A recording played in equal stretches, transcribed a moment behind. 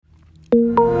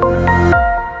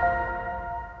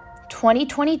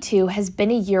2022 has been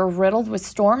a year riddled with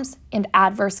storms and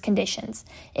adverse conditions,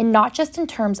 and not just in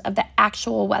terms of the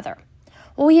actual weather.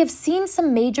 While we have seen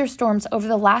some major storms over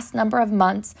the last number of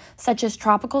months, such as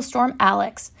Tropical Storm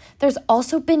Alex, there's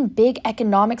also been big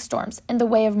economic storms in the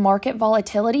way of market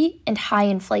volatility and high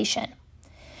inflation.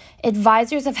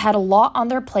 Advisors have had a lot on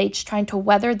their plates trying to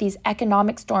weather these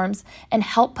economic storms and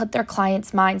help put their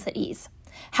clients' minds at ease.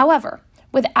 However,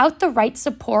 without the right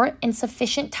support and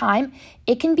sufficient time,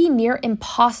 it can be near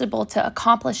impossible to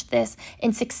accomplish this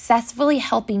in successfully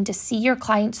helping to see your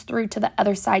clients through to the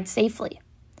other side safely.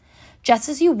 Just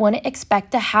as you wouldn't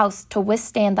expect a house to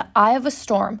withstand the eye of a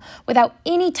storm without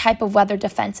any type of weather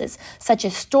defenses, such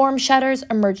as storm shutters,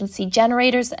 emergency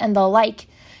generators, and the like,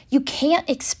 you can't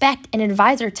expect an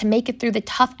advisor to make it through the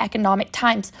tough economic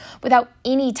times without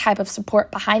any type of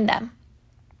support behind them.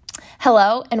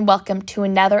 Hello, and welcome to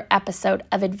another episode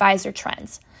of Advisor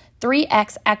Trends,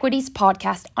 3X Equity's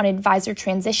podcast on advisor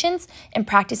transitions and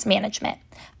practice management.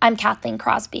 I'm Kathleen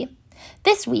Crosby.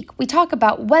 This week, we talk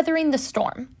about weathering the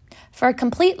storm. For a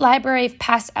complete library of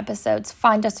past episodes,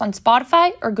 find us on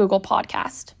Spotify or Google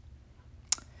Podcast.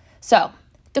 So,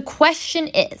 the question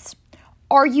is,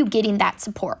 are you getting that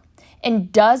support?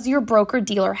 And does your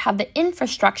broker-dealer have the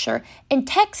infrastructure and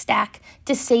tech stack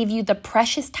to save you the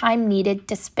precious time needed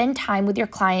to spend time with your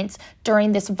clients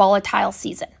during this volatile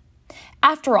season?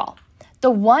 After all, the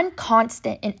one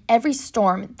constant in every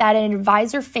storm that an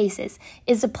advisor faces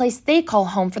is the place they call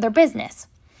home for their business.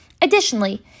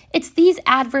 Additionally, it's these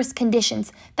adverse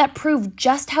conditions that prove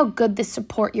just how good the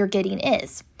support you're getting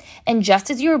is. And just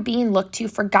as you are being looked to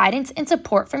for guidance and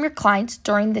support from your clients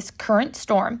during this current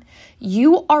storm,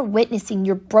 you are witnessing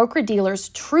your broker-dealer's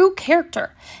true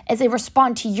character as they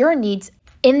respond to your needs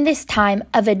in this time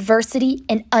of adversity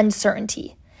and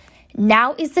uncertainty.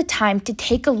 Now is the time to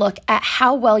take a look at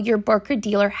how well your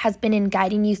broker-dealer has been in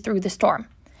guiding you through the storm.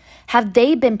 Have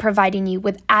they been providing you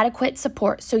with adequate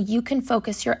support so you can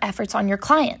focus your efforts on your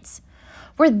clients?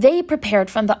 Were they prepared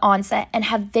from the onset, and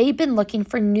have they been looking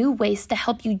for new ways to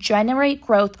help you generate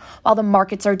growth while the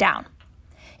markets are down?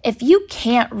 If you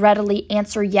can't readily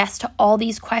answer yes to all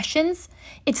these questions,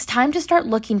 it's time to start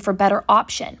looking for a better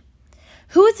option.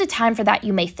 Who is the time for that,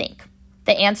 you may think?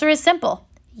 The answer is simple.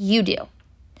 You do.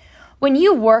 When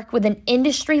you work with an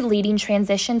industry-leading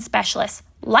transition specialist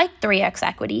like 3X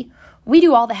Equity, we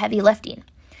do all the heavy lifting.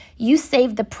 You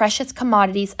save the precious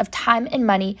commodities of time and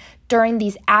money during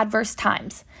these adverse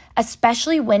times,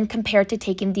 especially when compared to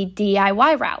taking the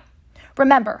DIY route.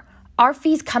 Remember, our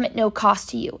fees come at no cost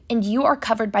to you, and you are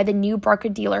covered by the new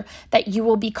broker-dealer that you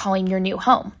will be calling your new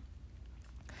home.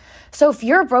 So if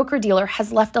your broker-dealer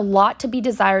has left a lot to be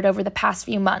desired over the past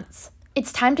few months,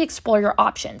 it's time to explore your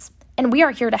options, and we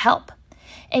are here to help.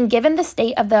 And given the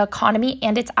state of the economy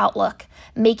and its outlook,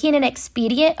 making an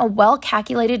expedient and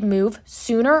well-calculated move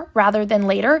sooner rather than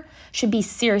later should be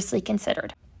seriously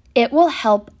considered. It will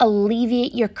help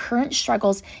alleviate your current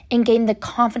struggles and gain the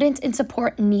confidence and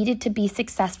support needed to be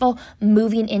successful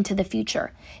moving into the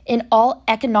future in all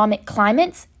economic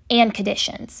climates and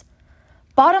conditions.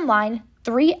 Bottom line,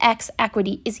 3X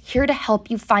Equity is here to help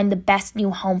you find the best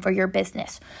new home for your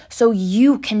business so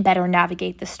you can better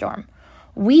navigate the storm.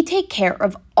 We take care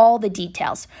of all the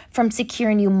details, from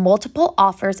securing you multiple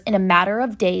offers in a matter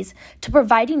of days to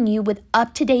providing you with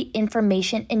up-to-date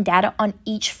information and data on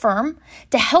each firm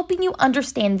to helping you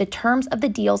understand the terms of the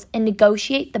deals and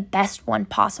negotiate the best one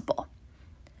possible.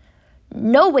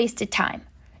 No wasted time,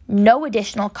 no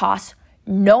additional costs,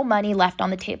 no money left on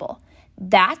the table.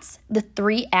 That's the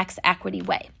 3X Equity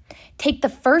way. Take the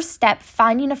first step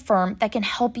finding a firm that can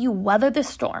help you weather the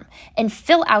storm and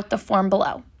fill out the form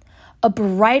below. A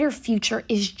brighter future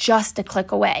is just a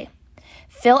click away.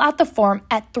 Fill out the form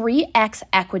at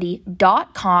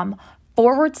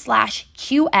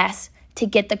 3xequity.com/QS to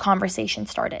get the conversation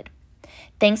started.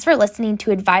 Thanks for listening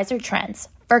to Advisor Trends.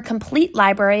 For a complete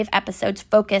library of episodes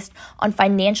focused on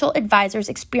financial advisors'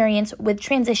 experience with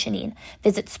transitioning,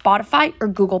 visit Spotify or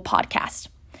Google Podcast.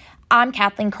 I'm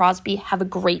Kathleen Crosby. Have a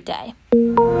great day.